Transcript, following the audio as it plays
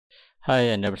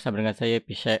Hai, Anda bersama dengan saya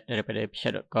Pisyek daripada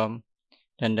pisyek.com,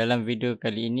 dan dalam video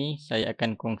kali ini saya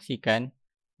akan kongsikan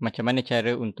macam mana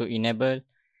cara untuk enable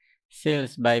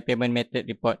sales by payment method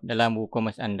report dalam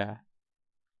WooCommerce anda.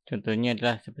 Contohnya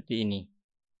adalah seperti ini.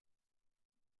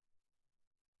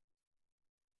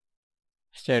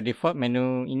 Secara default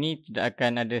menu ini tidak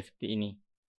akan ada seperti ini.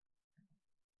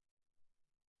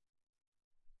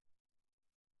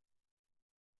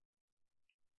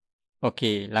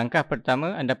 Okey, langkah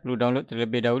pertama anda perlu download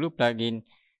terlebih dahulu plugin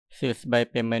sales by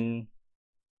payment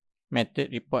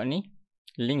method report ni.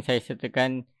 Link saya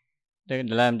sertakan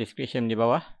dalam description di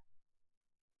bawah.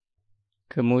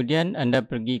 Kemudian anda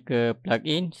pergi ke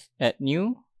plugins, add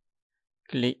new,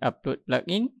 klik upload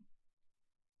plugin,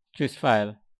 choose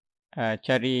file.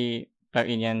 Cari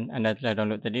plugin yang anda telah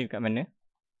download tadi dekat mana.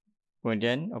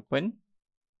 Kemudian open,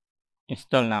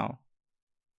 install now.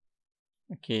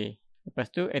 Okey, lepas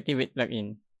tu activate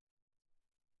plugin.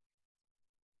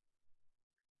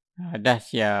 Dah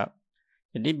siap.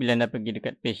 Jadi bila anda pergi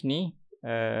dekat page ni,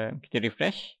 kita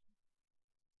refresh.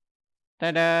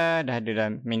 Tada, dah ada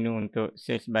dalam menu untuk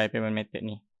sales by payment method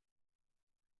ni.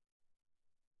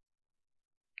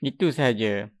 Itu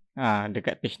sahaja.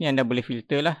 Dekat page ni anda boleh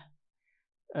filter lah.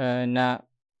 Nak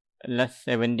last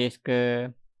 7 days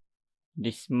ke,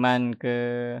 this month ke,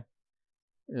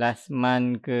 last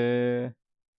month ke,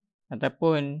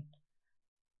 ataupun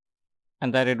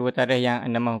antara dua tarikh yang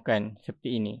anda mahukan,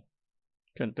 seperti ini.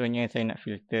 Contohnya saya nak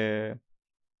filter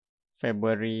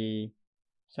Februari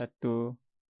 1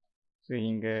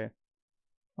 sehingga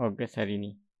Ogos hari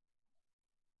ni.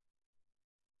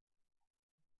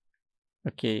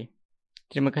 Okey,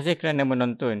 terima kasih kerana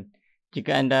menonton.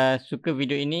 Jika anda suka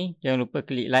video ini, jangan lupa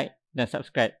klik like dan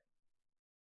subscribe.